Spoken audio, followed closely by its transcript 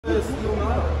All you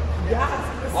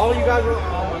guys were,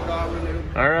 oh my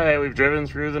God, all right, we've driven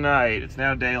through the night. It's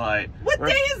now daylight. What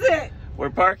day is it? We're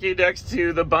parking next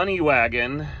to the bunny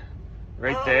wagon,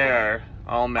 right there.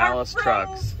 All Malice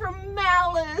trucks. From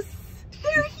Malice.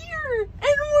 They're here,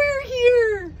 and we're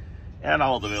here. And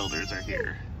all the builders are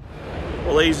here.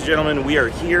 Well, ladies and gentlemen, we are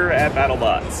here at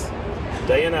Battlebots.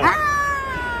 Day and night.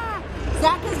 Ah!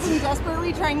 Zach has been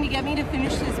desperately trying to get me to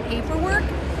finish this paperwork,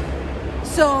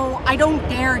 so I don't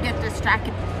dare get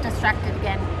distracted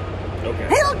again. Okay.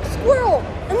 Hey, look, squirrel!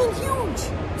 I mean, huge!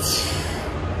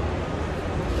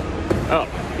 Oh,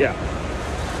 yeah.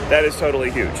 That is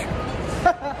totally huge.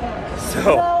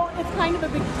 So it's kind of a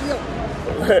big deal.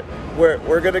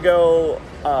 We're gonna go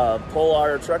pull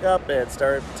our truck up and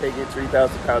start taking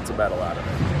 3,000 pounds of metal out of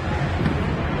it.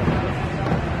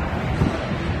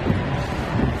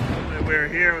 We're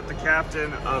here with the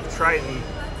captain of Triton,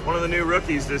 one of the new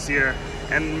rookies this year,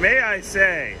 and may I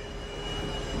say,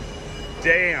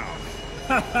 damn,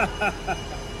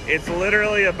 it's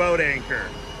literally a boat anchor.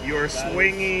 You are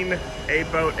swinging a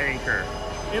boat anchor.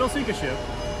 It'll sink a ship.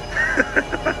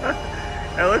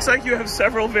 It looks like you have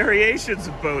several variations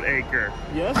of boat anchor.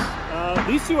 Yes,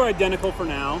 these two are identical for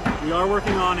now. We are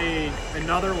working on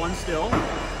another one still,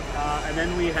 and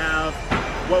then we have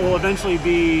what will eventually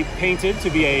be painted to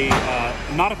be a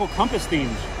nautical compass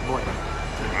themed blade.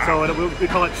 Wow. So we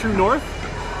call it True North.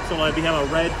 So we have a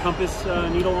red compass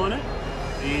needle on it,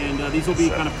 and these will be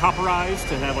kind of copperized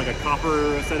to have like a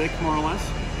copper aesthetic, more or less.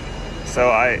 So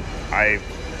I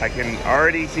can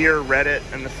already hear Reddit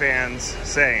and the fans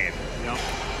saying, yep,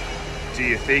 do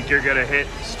you think you're gonna hit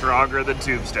stronger than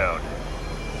Tombstone?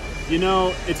 You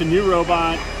know, it's a new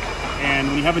robot, and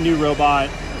when you have a new robot,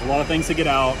 there's a lot of things to get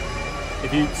out.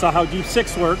 If you saw how Deep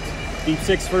 6 worked, Deep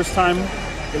 6 first time,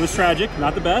 it was tragic,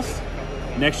 not the best.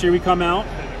 Next year we come out,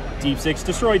 Deep 6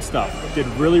 destroyed stuff. Did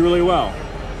really, really well.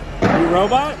 New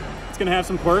robot, it's gonna have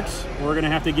some quirks. We're gonna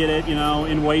have to get it, you know,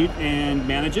 in weight and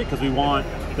manage it, because we want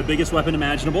the biggest weapon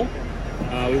imaginable.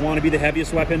 We want to be the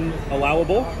heaviest weapon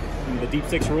allowable, the Deep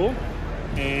 6 rule.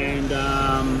 And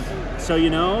so,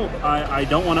 you know, I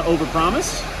don't want to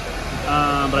overpromise,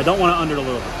 but I don't want to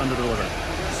underdeliver.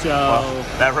 So well,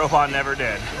 that robot never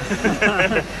did.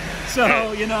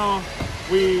 So, you know,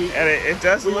 we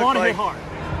does we look want to like hit hard.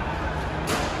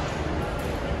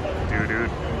 Doo-doo,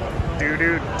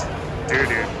 doo-doo,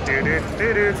 doo-doo, doo-doo,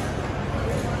 doo-doo.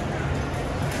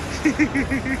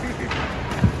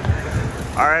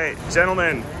 All right,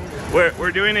 gentlemen,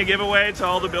 we're doing a giveaway to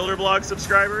all the Builder Blog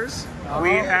subscribers.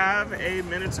 We have a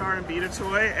Minotaur and Beta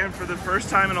toy, and for the first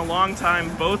time in a long time,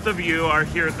 both of you are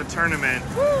here at the tournament.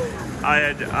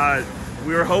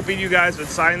 We were hoping you guys would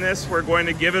sign this. We're going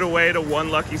to give it away to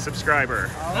one lucky subscriber.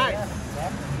 Nice.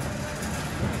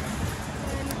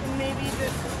 And maybe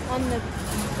just on the...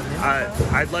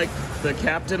 I'd like the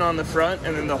captain on the front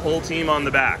and then the whole team on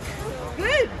the back.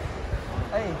 Good.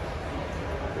 Hey.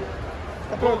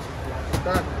 Approach.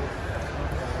 Done.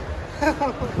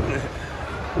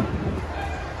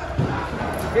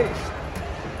 Finished.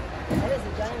 That is a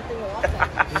giant thing of water.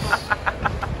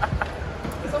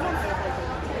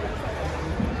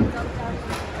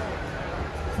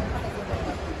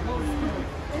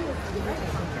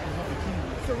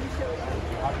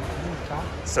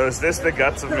 So is this the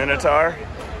guts of Minotaur?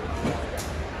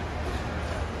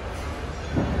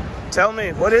 Tell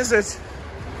me, what is it?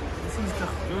 This is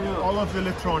all of the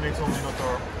electronics on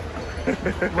Minotaur.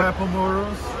 Weapon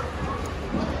motors,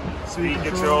 Speed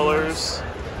controllers,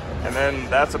 and then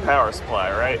that's a power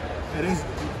supply, right? It is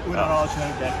with all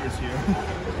chain backers here.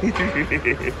 Thank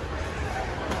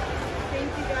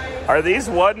you guys. Are these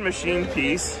one machine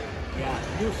piece? Yeah,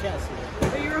 new chassis.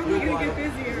 But you're only going to get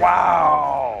busier.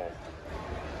 Wow!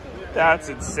 That's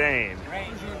insane.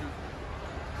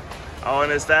 Oh,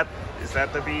 and is that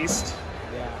the beast?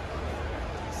 Yeah.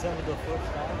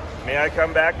 May I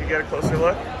come back and get a closer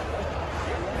look?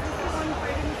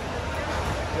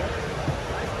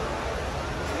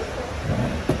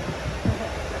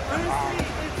 Honestly,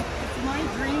 it's my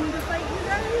dream to fight you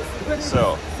guys. But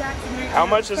So, how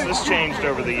much has this changed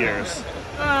over the years?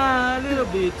 A little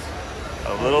bit.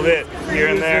 A little bit here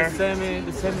and there.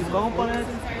 The same component,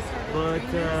 but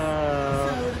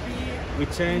we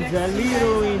change a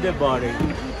little in the body,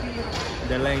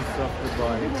 the length of the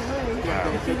body.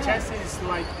 Wow. The chassis is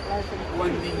like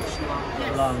 1 inch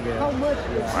Longer. How much?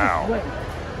 Wow.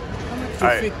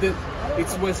 to fit the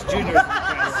it's West Junior.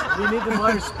 We need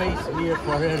more space here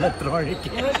for electronic.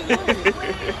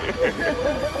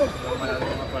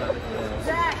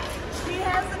 Zach, he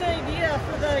has an idea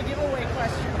for the giveaway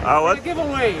question. What? A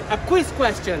giveaway, a quiz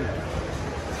question.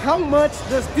 How much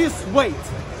does this weight?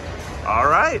 All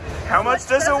right. How much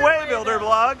does it weigh, Builder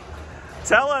Blog?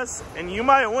 Tell us, and you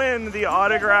might win the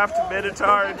autographed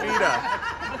Minotaur and Vita.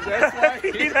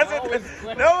 He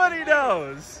doesn't. Nobody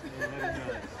knows.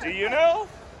 Do you know?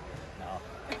 No.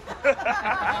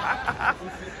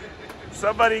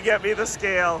 Somebody get me the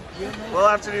scale. We'll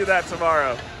have to do that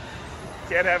tomorrow.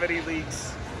 Can't have any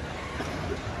leaks.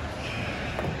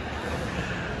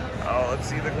 Oh, let's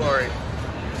see the glory.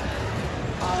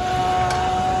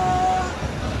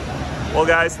 Well,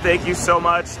 guys, thank you so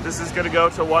much. This is going to go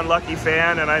to one lucky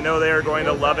fan, and I know they are going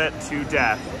to love it to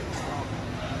death.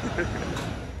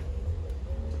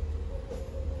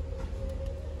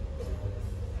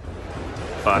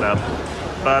 Butt up.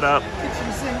 Butt up.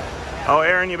 Oh,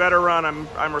 Aaron, you better run.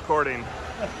 I'm recording.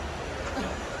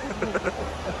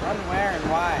 Run where and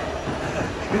why?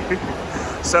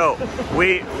 So,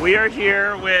 we are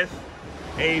here with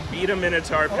a Beta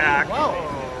Minotaur pack,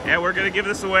 and we're going to give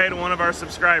this away to one of our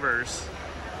subscribers.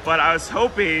 But I was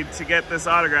hoping to get this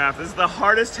autographed. This is the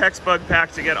hardest Hexbug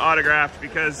pack to get autographed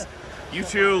because you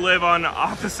two live on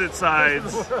opposite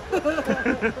sides.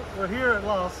 We're here at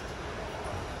last.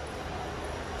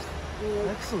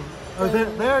 Excellent. Oh,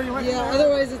 there you went. Yeah,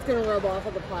 otherwise it's gonna rub off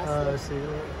of the plastic. I see.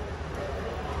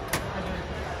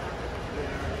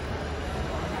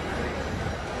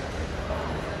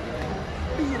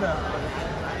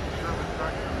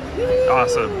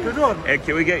 Awesome. Good one. And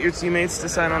can we get your teammates to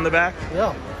sign on the back?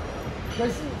 Yeah. Can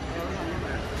you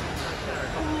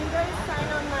guys sign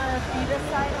on the Vita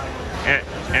side?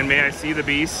 And may I see the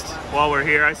beast while we're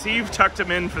here? I see you've tucked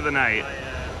him in for the night.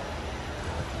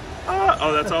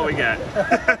 Oh, that's all we get.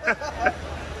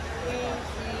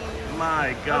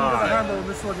 My God.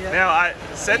 Now,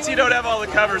 since you don't have all the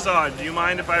covers on, do you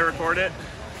mind if I record it?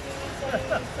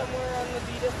 Somewhere on the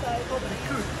Vita side.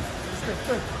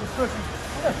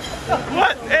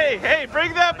 What? Hey,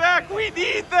 bring that back. We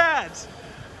need that.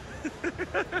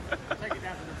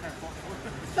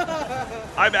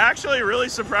 I'm actually really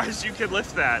surprised you can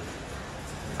lift that.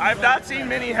 I've not seen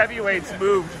many heavyweights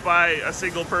moved by a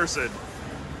single person.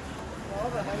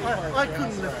 I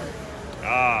couldn't lift it.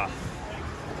 Ah.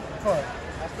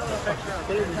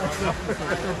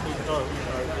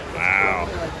 Wow.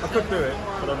 I could do it,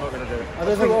 but I'm not going to do it. I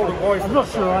don't think all the boys. I'm not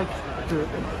sure I could do it.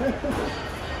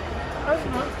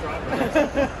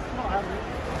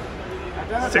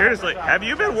 Seriously, have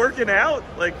you been working out?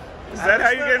 Like, is that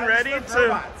how you're getting ready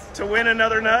to win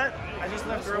another nut? I just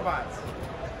lift robots.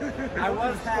 I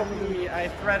was happy I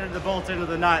threaded the bolt into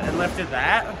the nut and lifted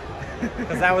that,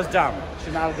 because that was dumb.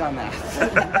 Should not have done that.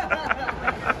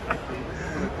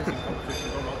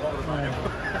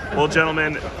 Well,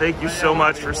 gentlemen, thank you so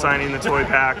much for signing the toy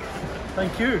pack.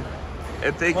 Thank you.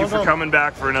 And thank you for coming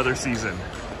back for another season.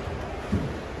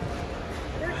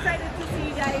 We're excited to see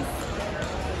you guys.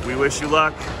 We wish you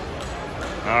luck.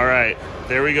 All right,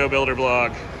 there we go, Builder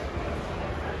Blog.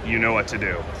 You know what to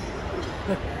do.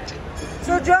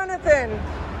 So Jonathan,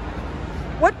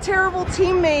 what terrible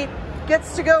teammate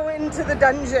gets to go into the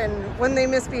dungeon when they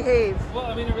misbehave? Well,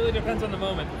 I mean, it really depends on the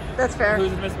moment. That's fair.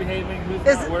 Who's misbehaving, who's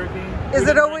not working. Is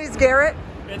it always Garrett?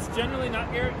 It's generally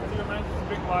not Garrett because he reminds us to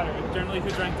drink water. It's generally who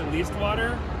drank the least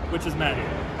water, which is Maddie.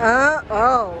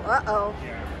 Uh-oh.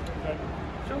 Yeah. But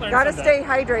she'll learn Gotta from stay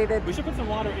that. hydrated. We should put some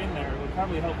water in there. It would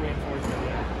probably help reinforce it.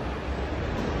 Yeah.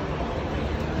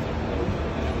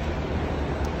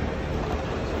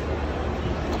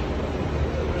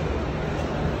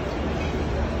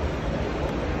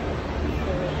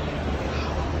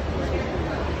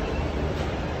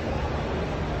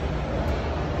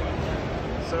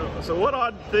 So what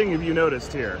odd thing have you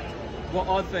noticed here? What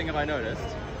odd thing have I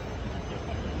noticed?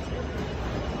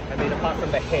 I mean, apart from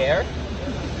the hair.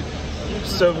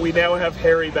 So we now have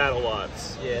hairy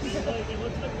Battlebots. Yes.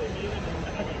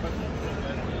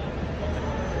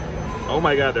 Oh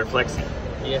my God, they're flexy.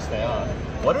 Yes, they are.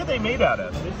 What are they made out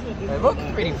of? They look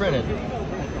 3D printed.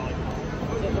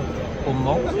 Or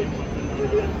mold? I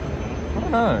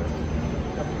don't know.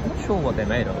 I'm not sure what they're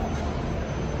made of.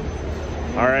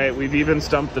 All right, we've even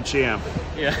stumped the champ.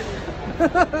 Yeah.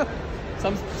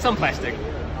 some plastic.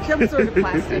 Some sort of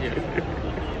plastic.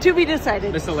 Yeah. To be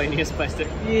decided. Miscellaneous plastic.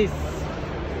 Yes.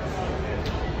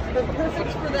 But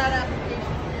perfect for that application.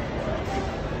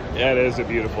 That is a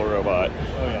beautiful robot.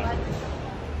 Oh, yeah.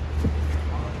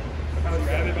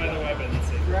 Grab it by the weapons.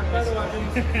 Grab by the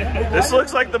weapons. This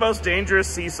looks like the most dangerous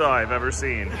seesaw I've ever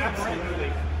seen. Absolutely.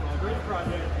 Great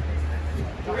project.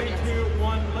 3, 2,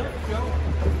 1, let's go.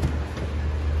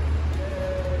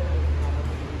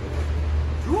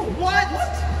 What?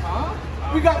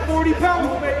 Huh? We got 40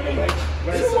 pounds, baby.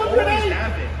 208.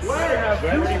 Where?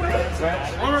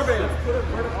 On our base. Put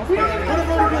a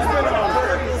vertical spin on.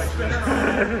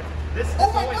 This is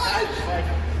always happens. Like,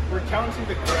 we're counting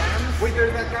the grams. Wait,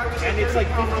 there's that guy. And it's like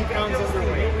 50 pounds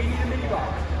overweight. We need a mini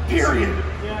box. Period.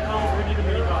 Yeah, we need a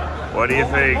mini box. What do you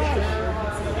think?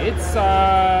 It's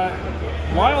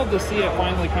wild to see it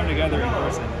finally come together in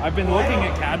person. I've been looking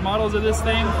at CAD models of this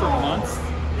thing for months,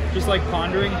 just like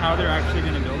pondering how they're actually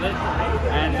going to build it.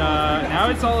 And now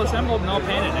it's all assembled and all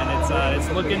painted, and it's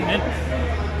looking mint.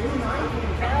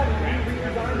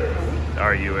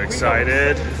 Are you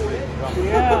excited?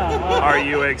 Yeah. Are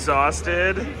you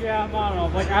exhausted? Yeah, I don't know.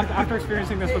 Like after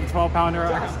experiencing this with a 12-pounder,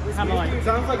 I'm kind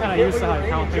of used to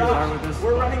how things are with this.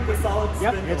 We're running the solid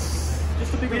spin. Yep, it's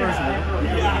just a bigger version.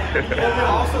 Yeah. And then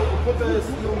also put the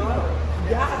steel nut.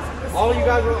 Yes. All you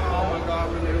guys were, oh my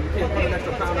god, we can't put an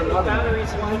extra pound on the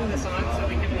batteries. We're putting this on so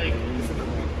we can like.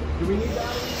 Do we need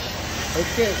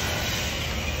batteries? Okay.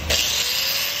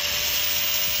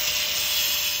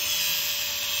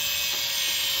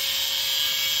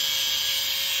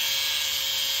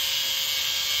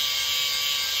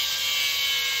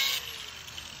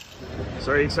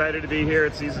 So are you excited to be here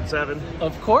at season 7?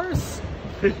 Of course.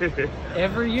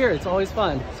 Every year, it's always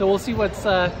fun. So we'll see what's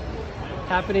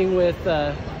happening with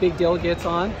Big Dill gets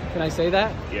on. Can I say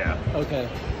that? Yeah. Okay.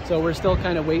 So we're still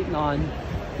kind of waiting on,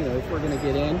 you know, if we're going to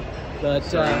get in. But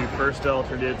so you first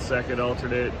alternate, second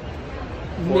alternate,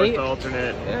 fourth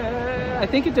alternate. I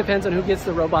think it depends on who gets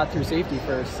the robot through safety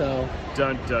first. So.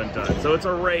 Dun dun dun. So it's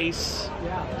a race.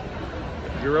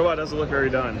 Yeah. Your robot doesn't look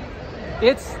very done.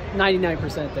 It's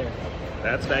 99% there.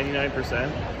 That's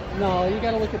 99%? No, you got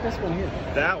to look at this one here.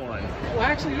 That one? Well,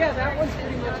 actually, yeah, that one's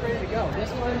pretty much ready to go. This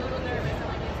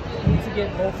one needs to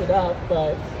get bolted up,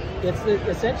 but it's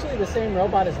essentially the same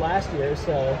robot as last year,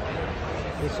 so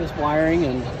it's just wiring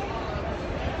and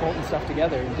bolting stuff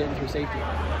together and getting through safety.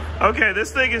 Okay,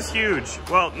 this thing is huge.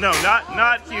 Well, no,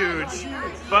 not huge,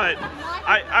 but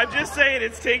I'm just saying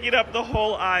it's taking up the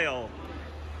whole aisle.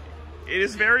 It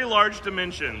is very large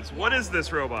dimensions. What is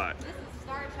this robot? This is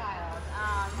Starchild.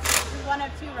 This is one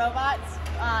of 2 robots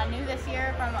new this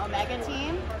year from Omega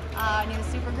team, new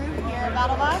super group here at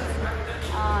Battlebots.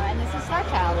 And this is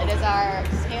Starchild. It is our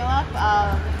scale up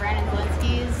of Brandon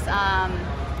Zielinski's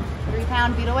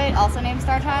 3-pound beetle weight, also named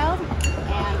Starchild.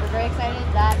 And we're very excited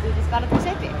that we just got it through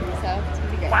safety. So it's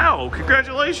gonna be great. Wow,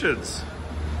 congratulations.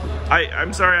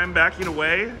 I'm sorry, I'm backing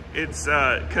away. It's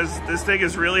because this thing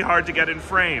is really hard to get in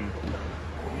frame.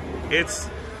 It's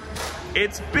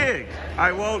big.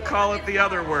 I won't call it the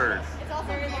other word. It's also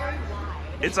very wide.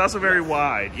 It's also very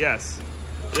wide, yes.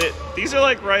 These are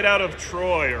like right out of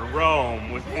Troy or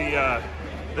Rome with the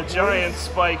giant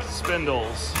spiked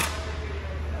spindles.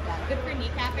 Yeah, good for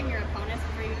kneecapping your opponents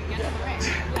before you can get to the ring.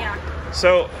 Yeah.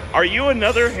 So, are you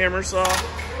another hammer saw?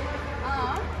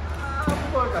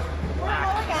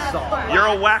 You're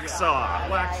a whack saw.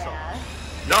 Yeah.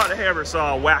 Not a hammer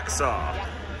saw, a whack saw. Yeah.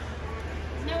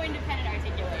 There's no independent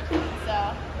articulation, so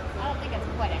I don't think it's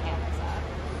quite a hammer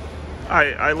saw.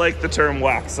 I like the term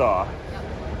whack saw. Yep.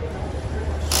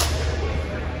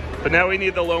 But now we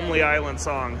need the Lonely Island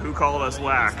song, Who Called Us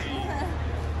Whack? Yeah,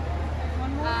 we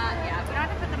don't have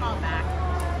to put them all back.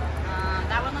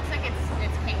 That one looks like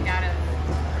it's kinked out of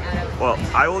Well,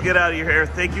 I will get out of your hair.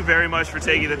 Thank you very much for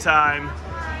taking the time.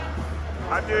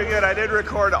 I'm doing good. I did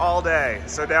record all day,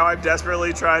 so now I'm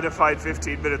desperately trying to find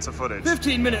 15 minutes of footage.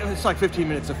 15 minutes? It's like 15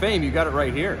 minutes of fame. You got it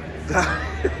right here.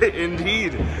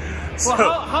 Indeed. Well,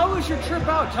 So, how was your trip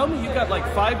out? Tell me, you got like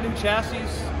 5 new chassis?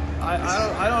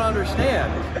 I don't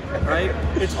understand, right?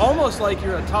 It's almost like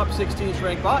you're a top 16th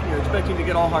ranked bot and you're expecting to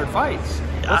get all hard fights.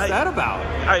 What's that about?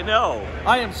 I know.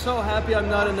 I am so happy I'm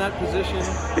not in that position,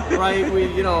 right?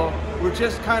 We're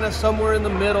just kind of somewhere in the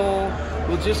middle.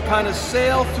 We'll just kind of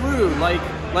sail through, like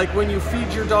when you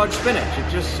feed your dog spinach, it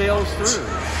just sails through.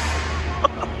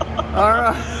 All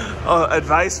right. Oh,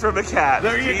 advice from a cat.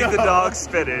 There you Feed go. the dog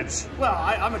spinach. Well,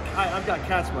 I've got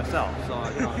cats myself, so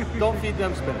don't feed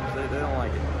them spinach. They don't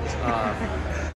like it.